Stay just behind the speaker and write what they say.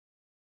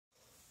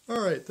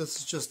Alright, this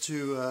is just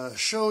to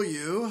show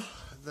you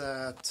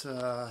that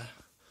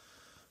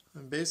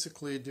I'm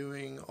basically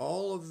doing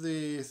all of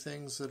the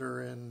things that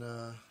are in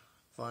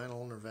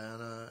Vinyl,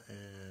 Nirvana,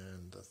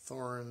 and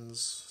Thorens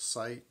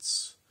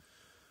sites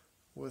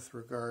with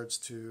regards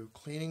to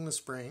cleaning the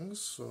springs.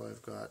 So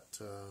I've got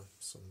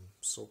some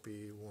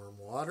soapy warm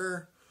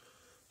water,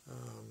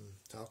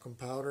 talcum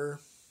powder,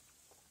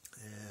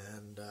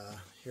 and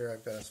here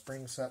I've got a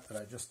spring set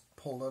that I just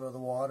pulled out of the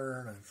water,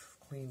 and I've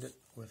cleaned it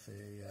with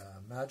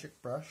a magic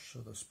brush so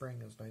the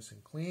spring is nice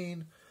and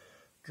clean.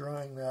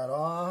 Drying that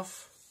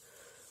off,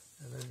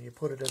 and then you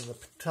put it in the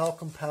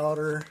talcum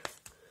powder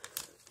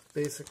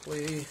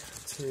basically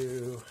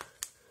to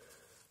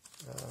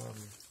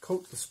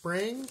coat the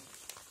spring,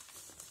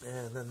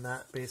 and then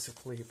that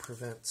basically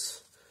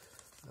prevents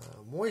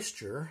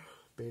moisture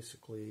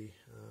basically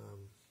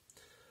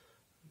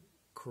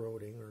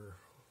corroding or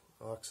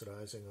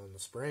oxidizing on the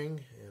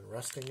spring and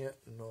rusting it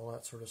and all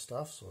that sort of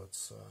stuff. So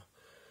it's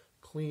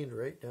cleaned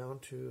right down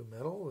to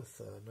metal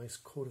with a nice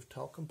coat of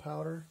talcum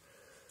powder.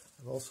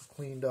 I've also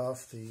cleaned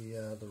off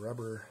the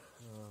rubber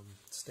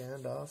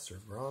standoffs or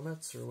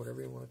grommets or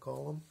whatever you want to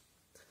call them,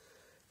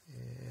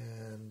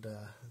 and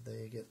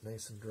they get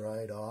nice and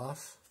dried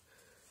off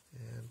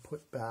and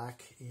put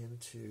back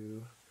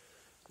into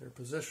their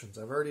positions.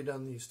 I've already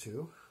done these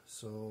two,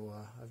 so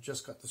I've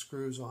just got the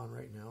screws on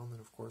right now, and then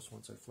of course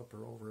once I flip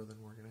her over, then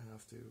we're going to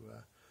have to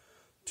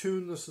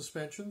tune the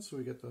suspension so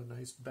we get the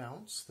nice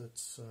bounce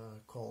that's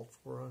called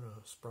for on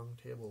a sprung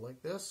table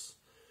like this.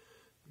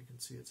 You can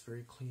see it's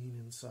very clean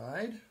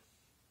inside,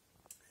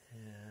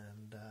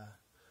 and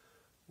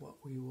what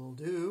we will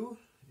do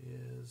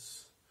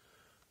is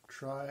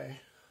try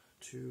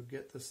to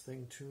get this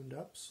thing tuned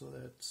up so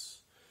that it's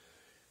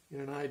in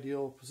an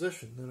ideal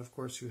position. Then of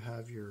course you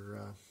have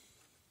your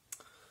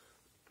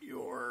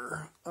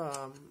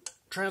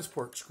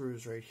transport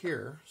screws right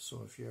here,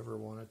 so if you ever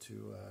wanted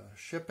to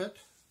ship it,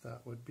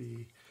 that would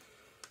be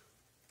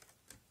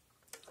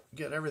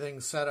get everything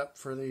set up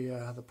for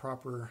the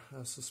proper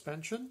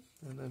suspension,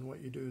 and then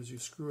what you do is you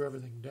screw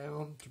everything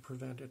down to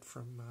prevent it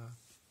from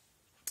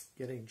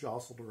getting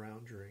jostled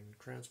around during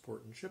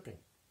transport and shipping.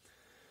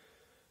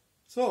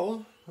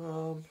 So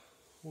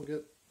we'll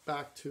get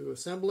back to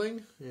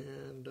assembling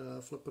and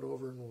flip it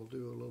over, and we'll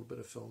do a little bit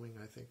of filming,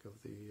 I think,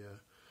 of the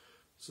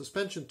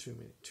suspension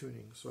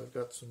tuning. So I've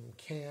got some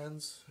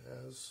cans,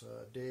 as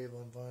Dave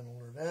on Vinyl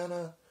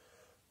Nirvana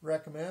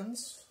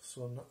recommends,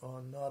 so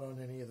not on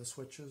any of the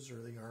switches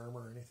or the arm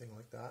or anything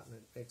like that, and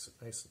it makes it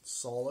nice and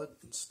solid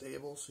and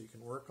stable so you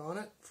can work on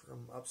it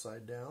from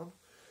upside down.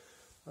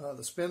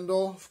 The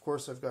spindle, of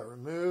course, I've got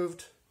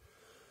removed,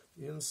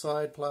 the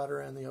inside platter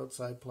and the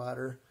outside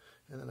platter,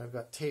 and then I've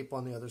got tape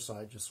on the other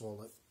side just so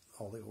that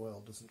all the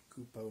oil doesn't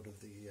goop out of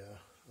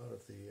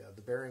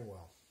the bearing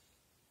well.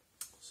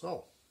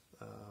 So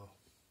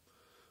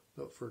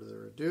without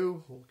further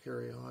ado, we'll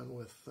carry on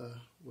with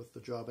the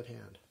job at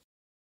hand.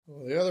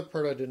 Well, the other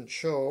part I didn't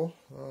show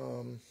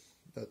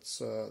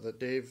that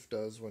Dave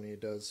does when he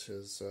does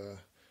his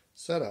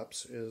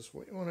setups is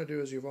what you want to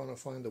do is you want to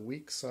find the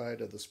weak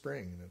side of the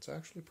spring, and it's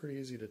actually pretty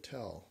easy to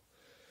tell.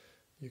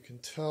 You can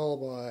tell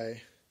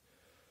by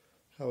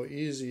how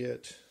easy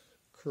it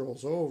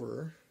curls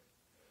over,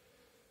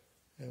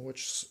 and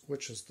which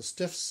is the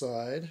stiff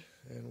side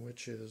and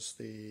which is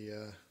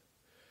the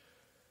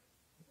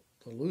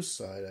loose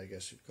side, I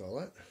guess you'd call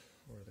it,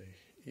 or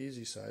the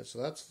easy side. So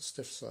that's the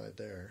stiff side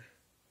there.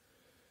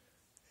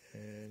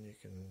 And you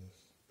can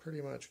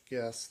pretty much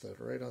guess that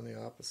right on the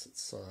opposite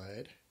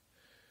side,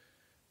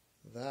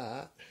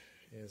 that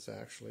is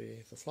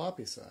actually the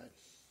floppy side.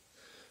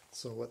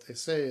 So what they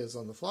say is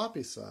on the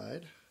floppy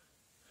side,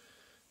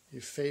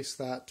 you face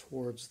that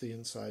towards the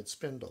inside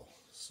spindle.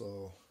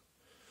 So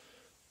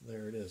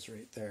there it is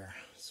right there.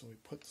 So we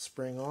put the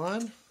spring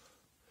on,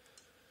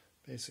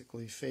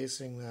 basically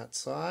facing that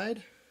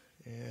side,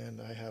 and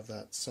I have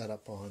that set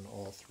up on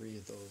all three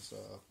of those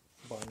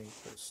binding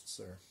posts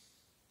there.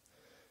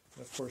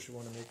 And of course you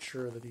want to make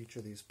sure that each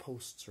of these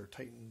posts are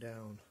tightened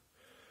down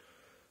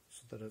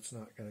so that it's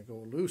not going to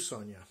go loose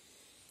on you.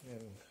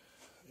 And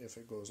if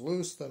it goes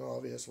loose, then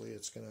obviously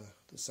the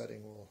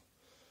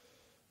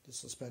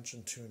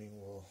suspension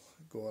tuning will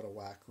go out of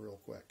whack real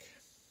quick.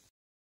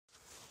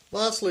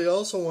 Lastly, I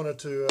also wanted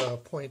to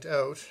point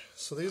out,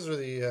 so these are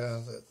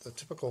the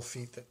typical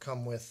feet that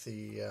come with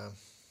the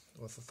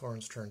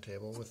Thorens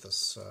turntable, with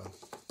this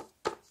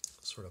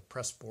sort of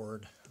press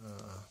board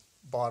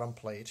bottom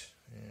plate,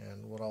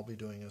 and what I'll be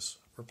doing is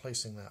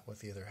replacing that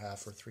with either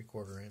 1/2 or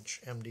 3/4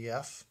 inch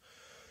MDF,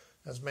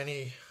 as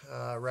many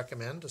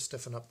recommend, to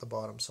stiffen up the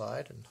bottom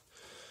side and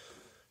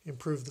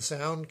improve the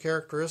sound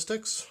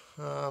characteristics.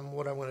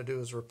 What I'm going to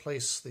do is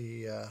replace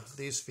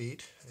these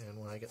feet, and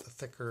when I get the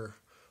thicker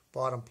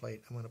bottom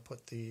plate, I'm going to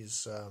put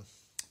these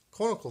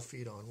conical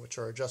feet on, which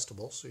are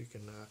adjustable, so you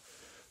can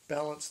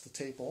balance the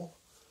table.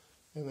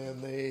 And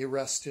then they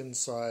rest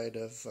inside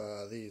of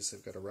these.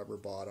 They've got a rubber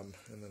bottom,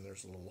 and then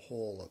there's a little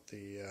hole that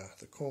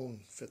the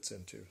cone fits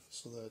into,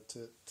 so that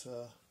it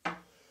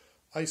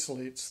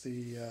isolates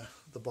the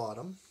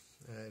bottom,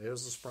 It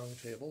is a sprung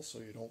table, so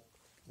you don't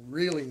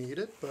really need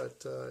it,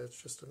 but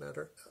it's just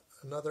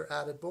another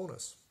added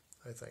bonus,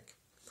 I think.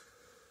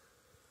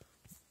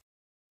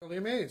 Really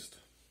amazed.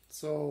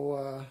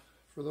 So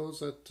for those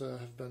that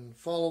have been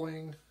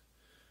following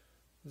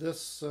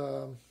this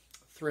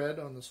thread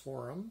on this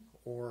forum,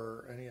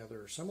 or any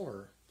other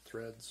similar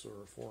threads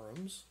or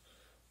forums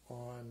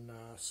on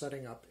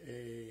setting up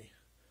a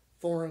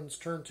Thorens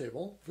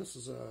turntable, this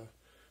is a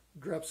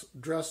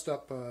dressed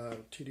up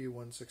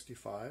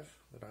TD165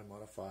 that I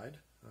modified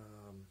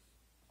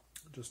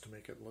just to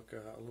make it look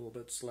a little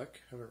bit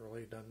slick. Haven't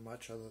really done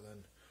much other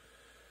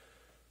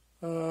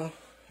than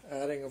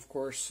adding, of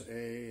course,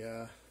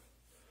 a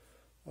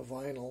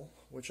vinyl,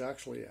 which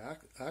actually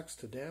acts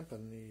to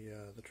dampen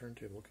the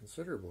turntable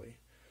considerably.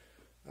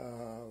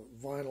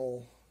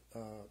 Vinyl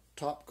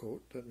top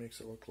coat that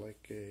makes it look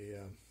like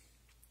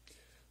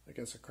I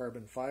guess a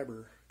carbon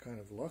fiber kind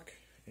of look,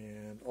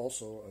 and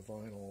also a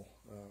vinyl,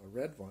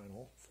 red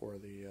vinyl for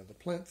the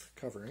plinth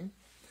covering.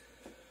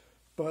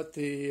 But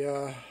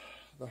the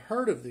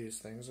heart of these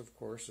things, of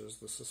course, is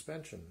the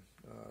suspension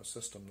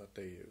system that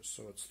they use.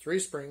 So it's 3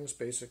 springs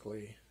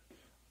basically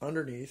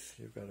underneath.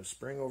 You've got a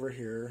spring over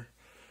here,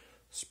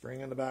 spring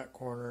in the back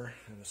corner,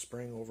 and a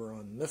spring over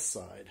on this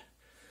side.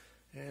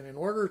 And in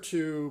order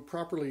to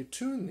properly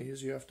tune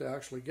these, you have to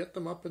actually get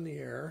them up in the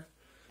air,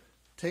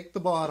 take the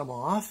bottom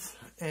off,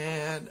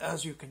 and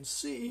as you can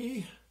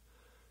see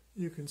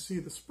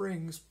the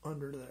springs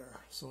under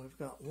there. So I've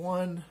got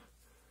one,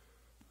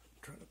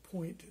 trying to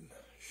point and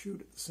shoot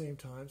at the same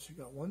time. So you've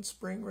got one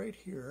spring right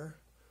here,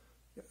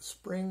 got a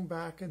spring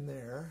back in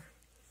there,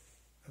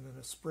 and then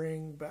a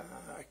spring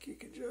back. You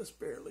can just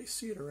barely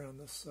see it around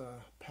this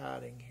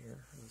padding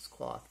here, this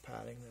cloth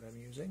padding that I'm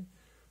using,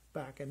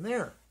 back in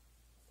there.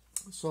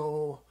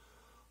 So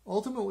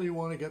ultimately you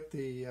want to get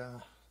the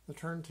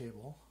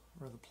turntable,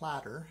 or the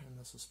platter, and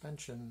the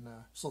suspension.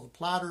 So the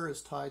platter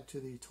is tied to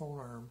the tone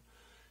arm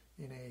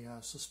in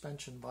a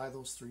suspension by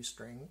those 3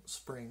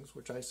 springs,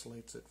 which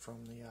isolates it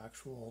from the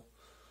actual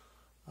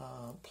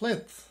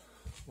plinth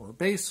or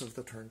base of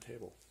the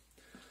turntable.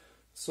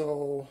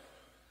 So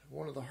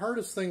one of the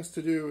hardest things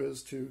to do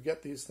is to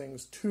get these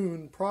things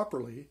tuned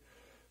properly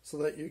so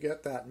that you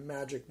get that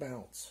magic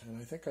bounce. And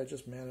I think I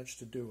just managed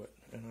to do it,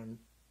 and I'm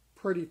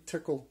pretty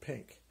tickled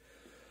pink.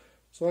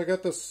 So I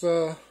got this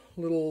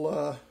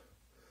little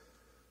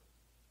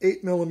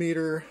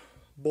 8mm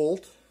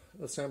bolt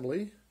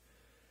assembly.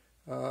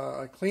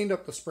 I cleaned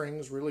up the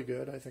springs really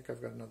good. I think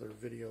I've got another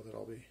video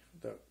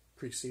that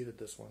preceded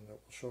this one that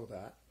will show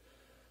that.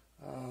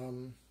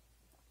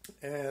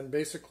 And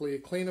basically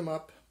clean them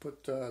up,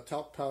 put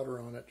talc powder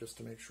on it just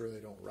to make sure they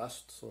don't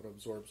rust, so it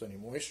absorbs any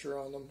moisture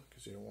on them,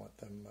 because you don't want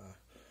them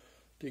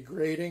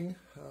degrading.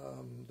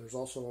 There's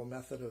also a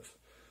method of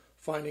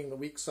finding the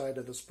weak side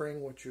of the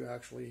spring, which you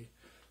actually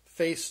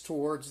face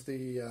towards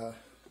the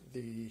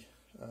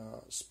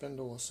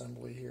spindle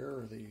assembly here,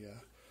 or the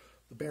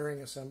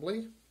bearing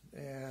assembly.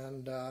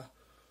 And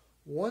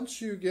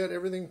once you get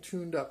everything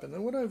tuned up, and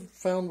then what I've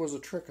found was a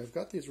trick. I've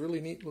got these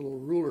really neat little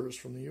rulers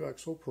from the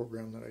UXO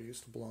program that I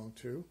used to belong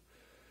to,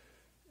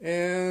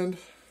 and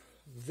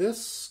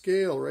this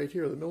scale right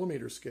here, the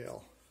millimeter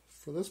scale,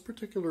 for this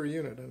particular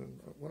unit, and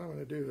what I'm going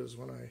to do is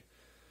I'm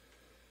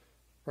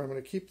going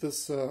to keep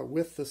this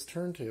with this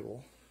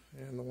turntable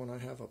and the one I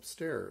have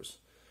upstairs,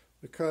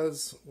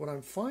 because what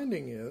I'm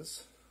finding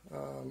is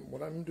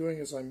what I'm doing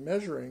is I'm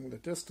measuring the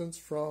distance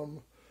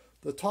from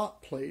the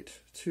top plate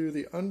to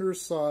the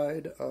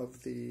underside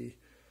of the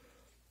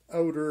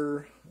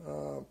outer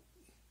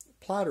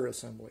platter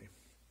assembly.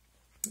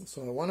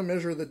 So I want to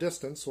measure the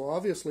distance. So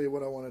obviously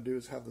what I want to do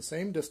is have the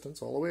same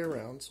distance all the way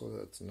around, so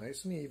that it's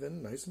nice and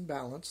even, nice and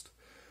balanced.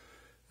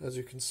 As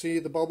you can see,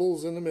 the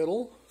bubble's in the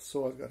middle,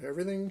 so I've got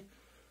everything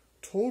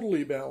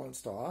totally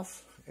balanced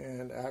off.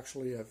 And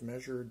actually I've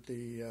measured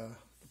the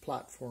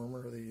platform,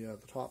 or the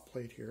top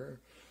plate here,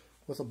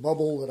 with a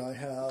bubble that I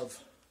have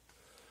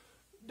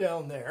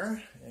down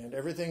there, and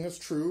everything is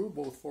true,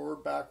 both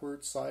forward,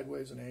 backwards,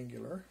 sideways, and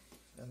angular.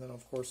 And then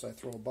of course I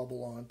throw a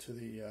bubble onto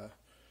the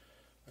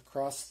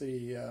across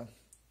the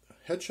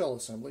head shell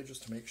assembly,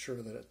 just to make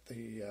sure that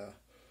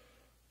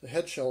the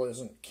head shell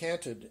isn't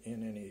canted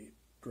in any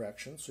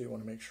direction. So you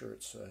want to make sure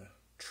it's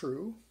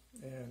true,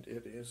 and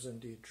it is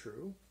indeed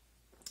true.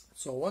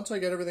 So once I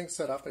get everything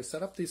set up, I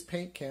set up these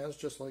paint cans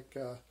just like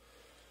a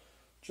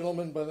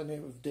gentleman by the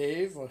name of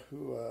Dave,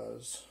 who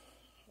was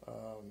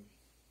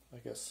I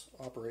guess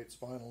operates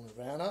Vinyl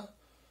Nirvana,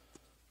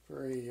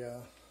 very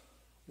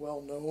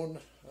well-known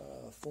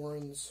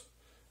Thorens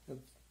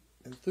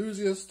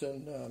enthusiast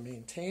and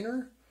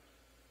maintainer.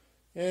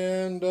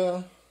 And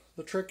the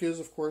trick is,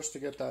 of course, to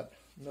get that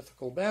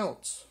mythical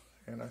bounce,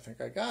 and I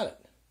think I got it.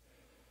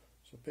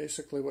 So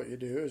basically what you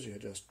do is you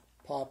just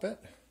pop it,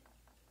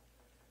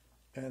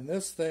 and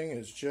this thing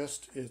is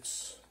just,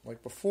 it's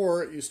like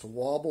before it used to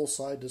wobble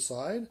side to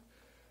side.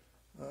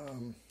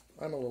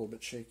 I'm a little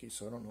bit shaky,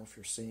 so I don't know if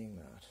you're seeing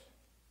that.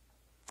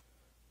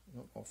 I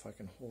don't know if I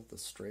can hold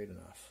this straight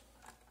enough.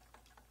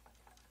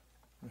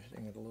 I'm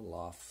hitting it a little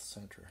off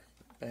center.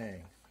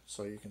 Bang.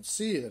 So you can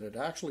see that it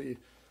actually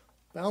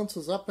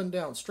bounces up and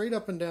down, straight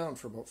up and down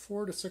for about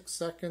 4 to 6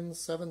 seconds,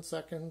 7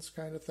 seconds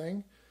kind of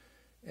thing.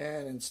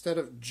 And instead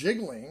of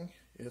jiggling,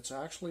 it's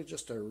actually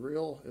just a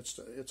real, it's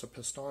a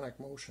pistonic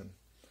motion.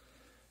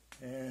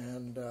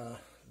 And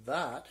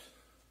that,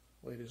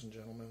 ladies and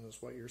gentlemen,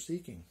 is what you're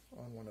seeking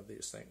on one of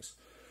these things.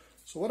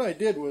 So what I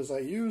did was I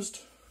used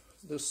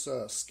this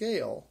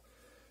scale,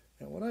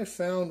 and what I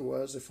found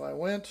was if I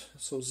went,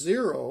 so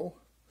 0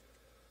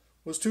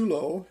 was too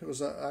low, it was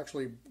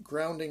actually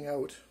grounding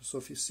out. So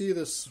if you see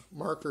this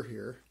marker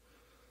here,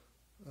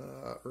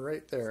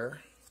 right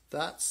there,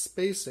 that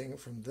spacing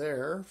from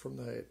there, from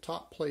the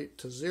top plate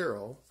to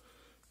 0,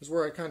 is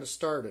where I kind of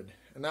started,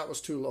 and that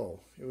was too low.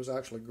 It was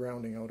actually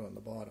grounding out on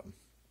the bottom.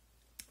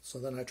 So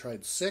then I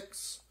tried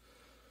 6,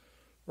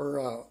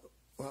 or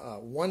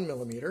 1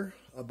 millimeter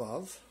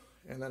above,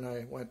 and then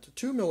I went to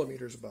 2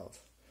 millimeters above.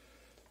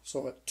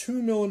 So at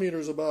 2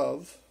 millimeters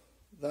above,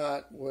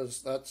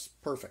 that's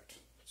perfect.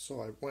 So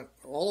I went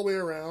all the way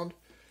around,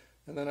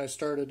 and then I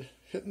started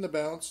hitting the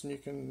bounce, and you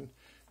can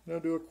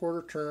do a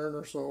quarter turn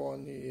or so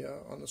on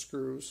the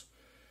screws.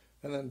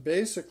 And then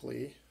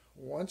basically,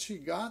 once you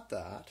got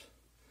that,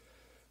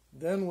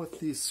 then with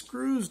these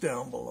screws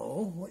down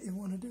below, what you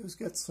want to do is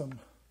get some,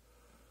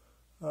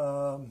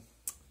 you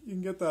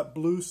can get that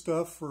blue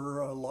stuff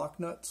for lock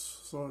nuts.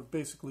 So it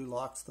basically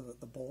locks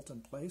the bolt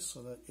in place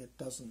so that it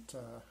doesn't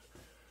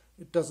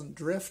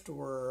drift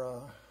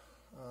or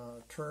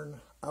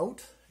turn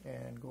out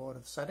and go out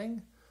of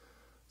setting.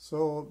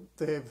 So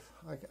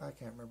I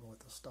can't remember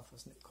what this stuff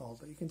is called,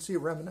 but you can see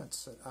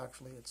remnants.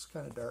 Actually, it's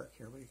kind of dark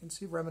here, but you can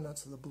see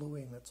remnants of the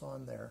bluing that's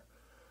on there.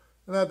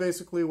 And that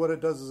basically what it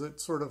does is it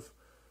sort of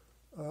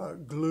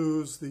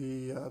glues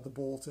the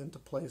bolt into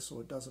place so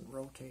it doesn't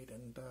rotate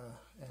and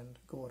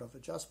go out of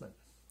adjustment.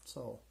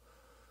 So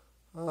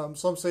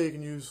some say you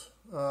can use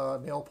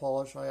nail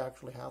polish. I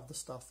actually have the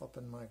stuff up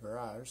in my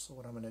garage. So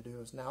what I'm going to do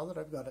is, now that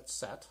I've got it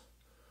set,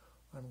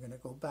 I'm going to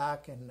go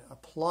back and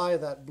apply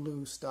that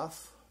blue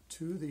stuff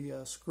to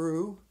the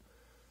screw,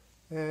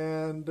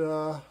 and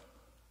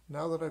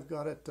now that I've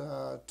got it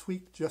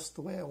tweaked just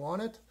the way I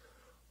want it,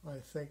 I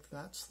think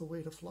that's the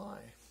way to fly.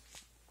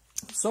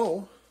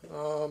 So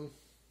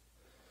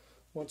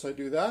once I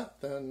do that,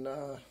 then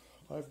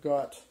I've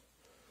got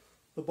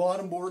the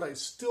bottom board. I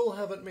still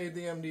haven't made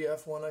the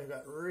MDF one. I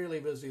got really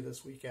busy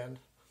this weekend,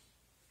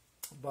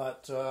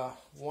 but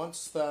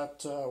once I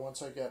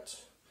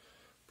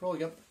probably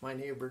get my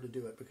neighbor to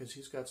do it, because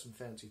he's got some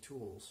fancy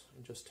tools,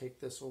 and just take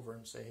this over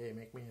and say, hey,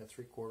 make me a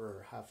 3/4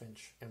 or 1/2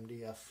 inch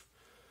MDF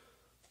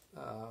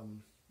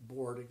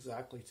board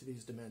exactly to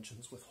these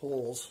dimensions with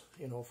holes,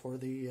 for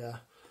the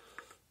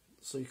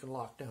so you can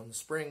lock down the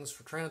springs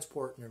for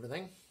transport and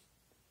everything,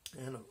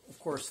 and of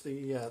course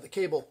the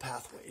cable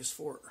pathways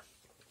for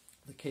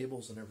the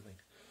cables and everything.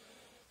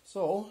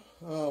 So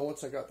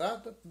once I got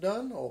that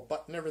done, I'll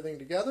button everything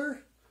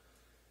together,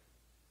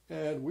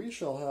 and we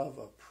shall have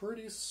a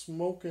pretty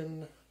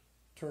smoking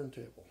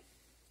turntable.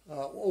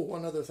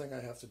 One other thing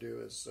I have to do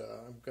is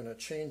I'm going to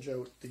change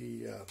out the,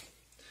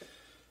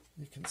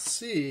 you can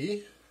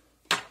see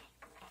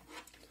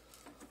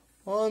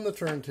on the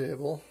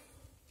turntable,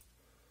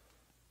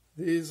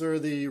 these are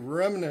the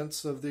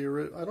remnants of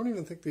the, I don't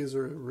even think these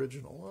are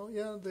original. Well,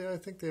 yeah, I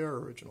think they are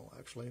original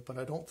actually, but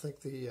I don't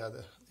think the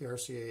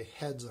RCA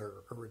heads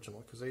are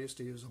original, because I used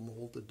to use a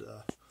molded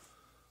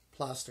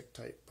plastic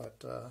type,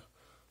 but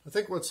I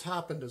think what's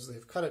happened is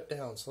they've cut it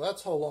down, so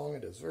that's how long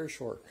it is, very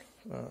short.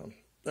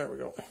 There we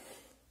go.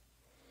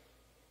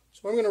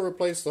 So I'm going to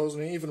replace those,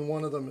 and even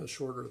one of them is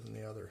shorter than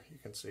the other, you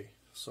can see.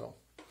 So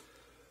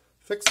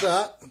fix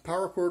that. The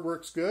power cord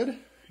works good,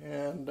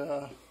 and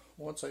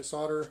once I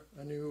solder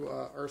a new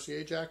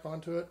RCA jack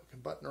onto it, we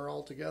can button her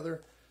all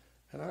together,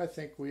 and I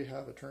think we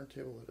have a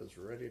turntable that is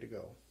ready to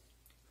go.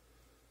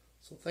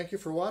 So thank you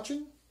for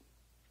watching.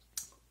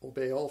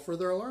 Obey all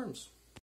further alarms.